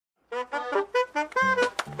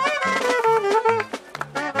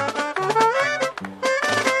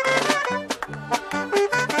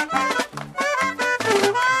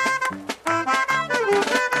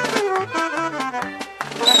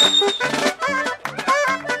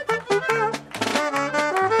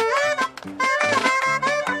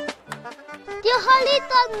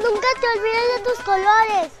Dorito, nunca te olvides de tus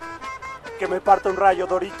colores. Que me parta un rayo,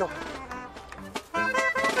 Dorito.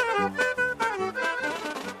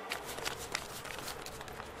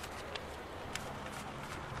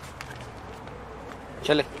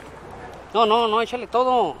 Échale. No, échale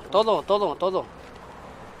todo.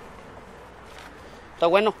 Está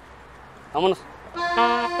bueno. Vámonos.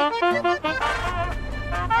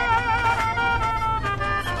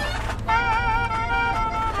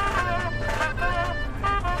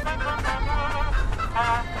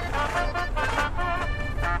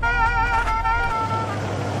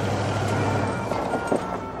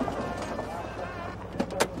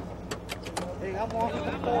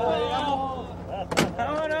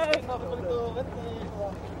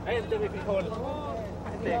 Vente, mi frijol.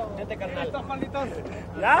 Vente, carnal.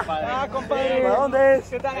 ¿Ya? Ah, compadre. ¿Para dónde es?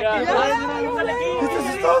 ¿Qué tal aquí? ¿Estás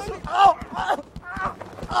chistoso? ¡Au!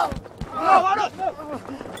 ¡Vámonos!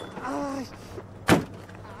 ¡Ay!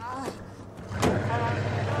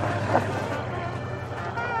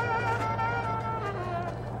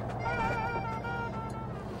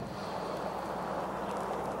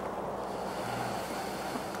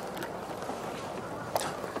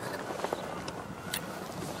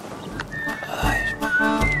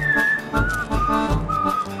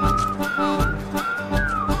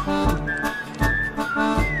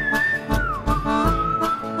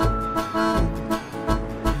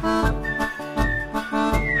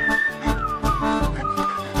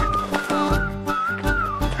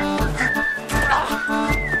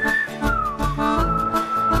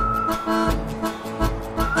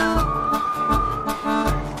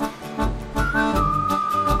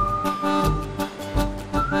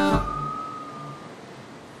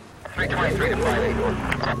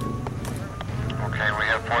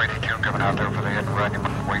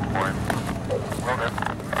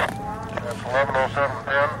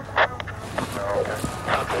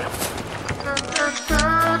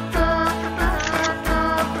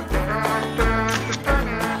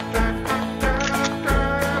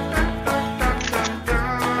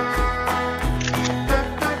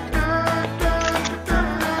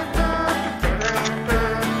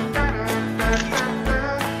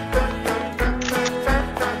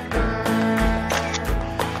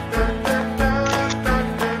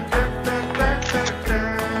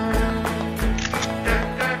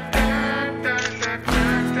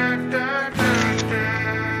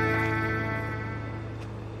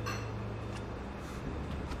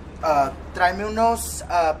 Tráeme unos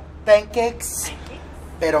pancakes,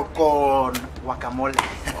 pero con guacamole.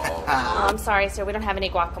 I'm sorry, sir, we don't have any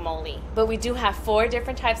guacamole. But we do have 4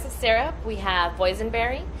 different types of syrup. We have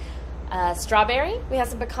boysenberry, strawberry. We have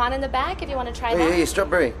some pecan in the back if you want to try that. Hey,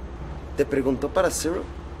 strawberry. ¿Te preguntó para syrup?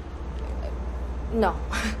 No.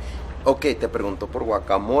 Ok, te preguntó por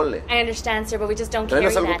guacamole. I understand, sir, but we just don't carry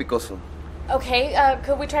Tráenos algo that. picoso. Okay,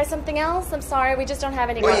 could we try something else? I'm sorry, we just don't have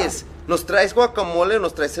any. Oyes, ¿nos traes guacamole o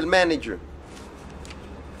nos traes el manager?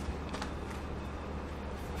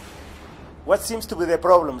 What seems to be the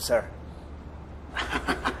problem, sir?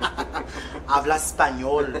 Habla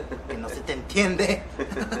español, que no se te entiende.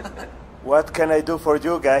 What can I do for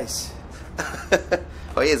you guys?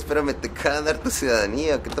 Oye, espérame, te acaban de dar tu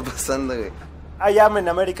ciudadanía. ¿Qué está pasando, güey? I am an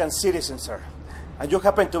American citizen, sir. And you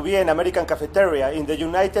happen to be an American cafeteria in the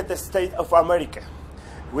United States of America.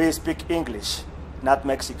 We speak English, not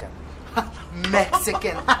Mexican.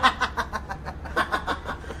 Mexican.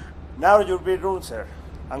 Now you'll be rude, sir.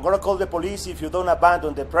 I'm gonna call the police if you don't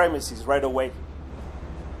abandon the premises right away.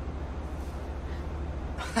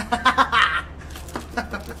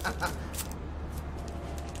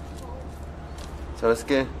 ¿Sabes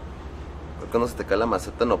qué? ¿Por qué no se te cae la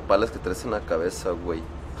maceta de nopales que traes en la cabeza, güey?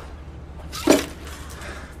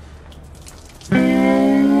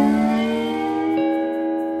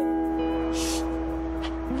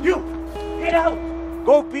 You! Get out!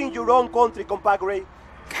 Go be in your own country, compadre.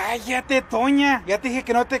 Cállate, Toña. Ya te dije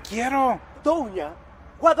que no te quiero. Doña,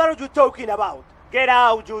 what are you talking about? Get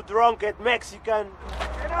out, you drunken Mexican!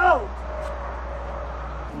 Get out!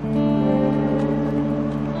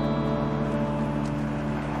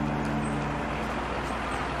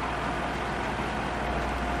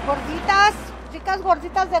 Gorditas, ricas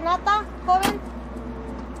gorditas de nata, joven.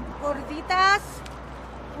 Gorditas,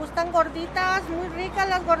 gustan gorditas, muy ricas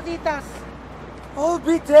las gorditas. Oh,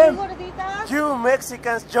 beat them! Muy gorditas. You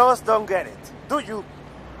Mexicans just don't get it, do you?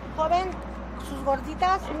 Joven, sus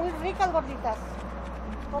gorditas, muy ricas gorditas.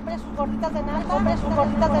 Compre sus gorditas de nata, compre sus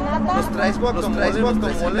gorditas de nata. Nos traes guacamole, nos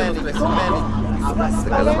traes el manager. Se te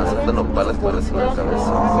cae la maceta de nopales que traes en la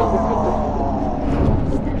cabeza.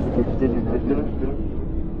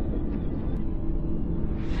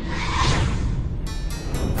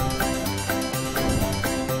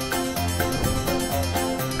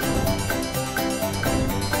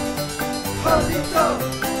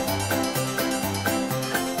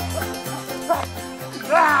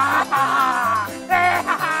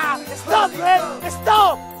 Stop, man!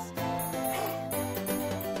 Stop!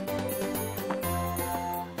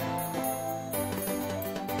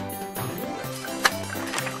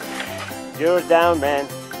 You're down, man.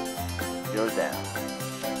 You're down.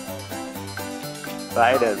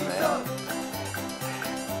 Bite us, man.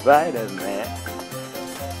 Bite us, man.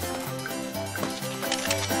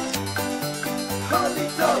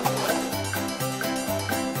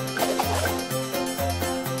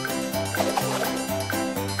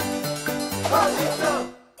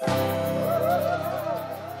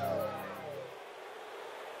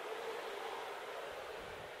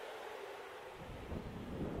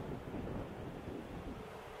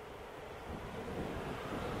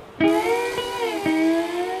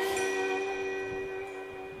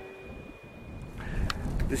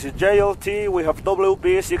 This is JLT, we have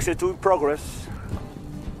WP62 in progress.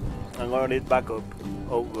 I'm gonna need backup.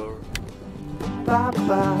 Over.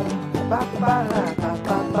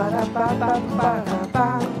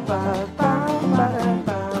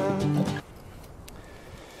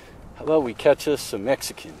 How about we catch us some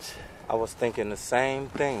Mexicans? I was thinking the same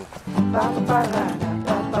thing.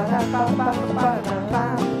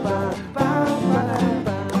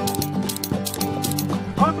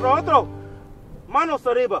 Otro! Manos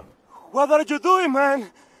arriba! What are you doing,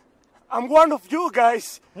 man? I'm one of you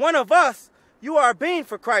guys. One of us? You are a being,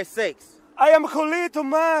 for Christ's sakes. I am Jolito,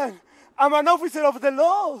 man. I'm an officer of the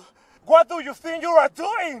law. What do you think you are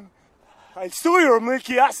doing? I'll sue your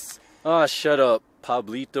milky ass. Oh, shut up,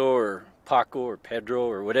 Pablito or Paco or Pedro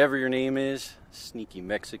or whatever your name is. Sneaky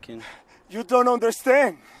Mexican. You don't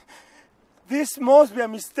understand. This must be a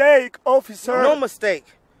mistake, officer. No mistake.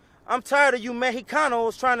 I'm tired of you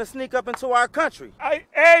Mexicanos trying to sneak up into our country. I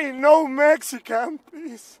ain't no Mexican,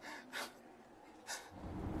 please.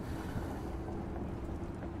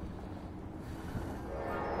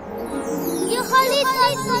 Yo, Jolito,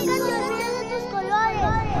 nunca te olvides de tus colores.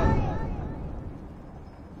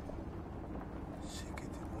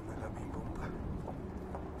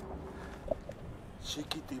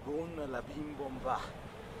 Chiquitibuna la bim bomba.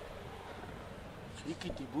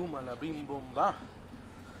 Chiquitibuma la bim bomba.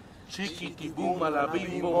 Chiquitibuma la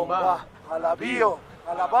bim bomba. Alabío,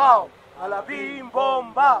 alabao, a la bim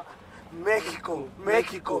bomba. México,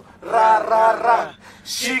 México, ra, ra, ra.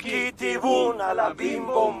 Chiquitibuna la bim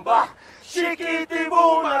bomba.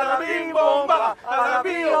 Chiquitibuna la bim bomba.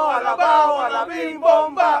 Alabío, alabao, a la bim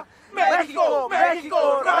bomba. México,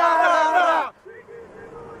 México, ra, ra, ra.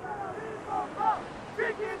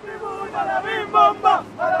 Chiquitibuna la bim bomba.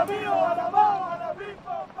 Alabío, alabao.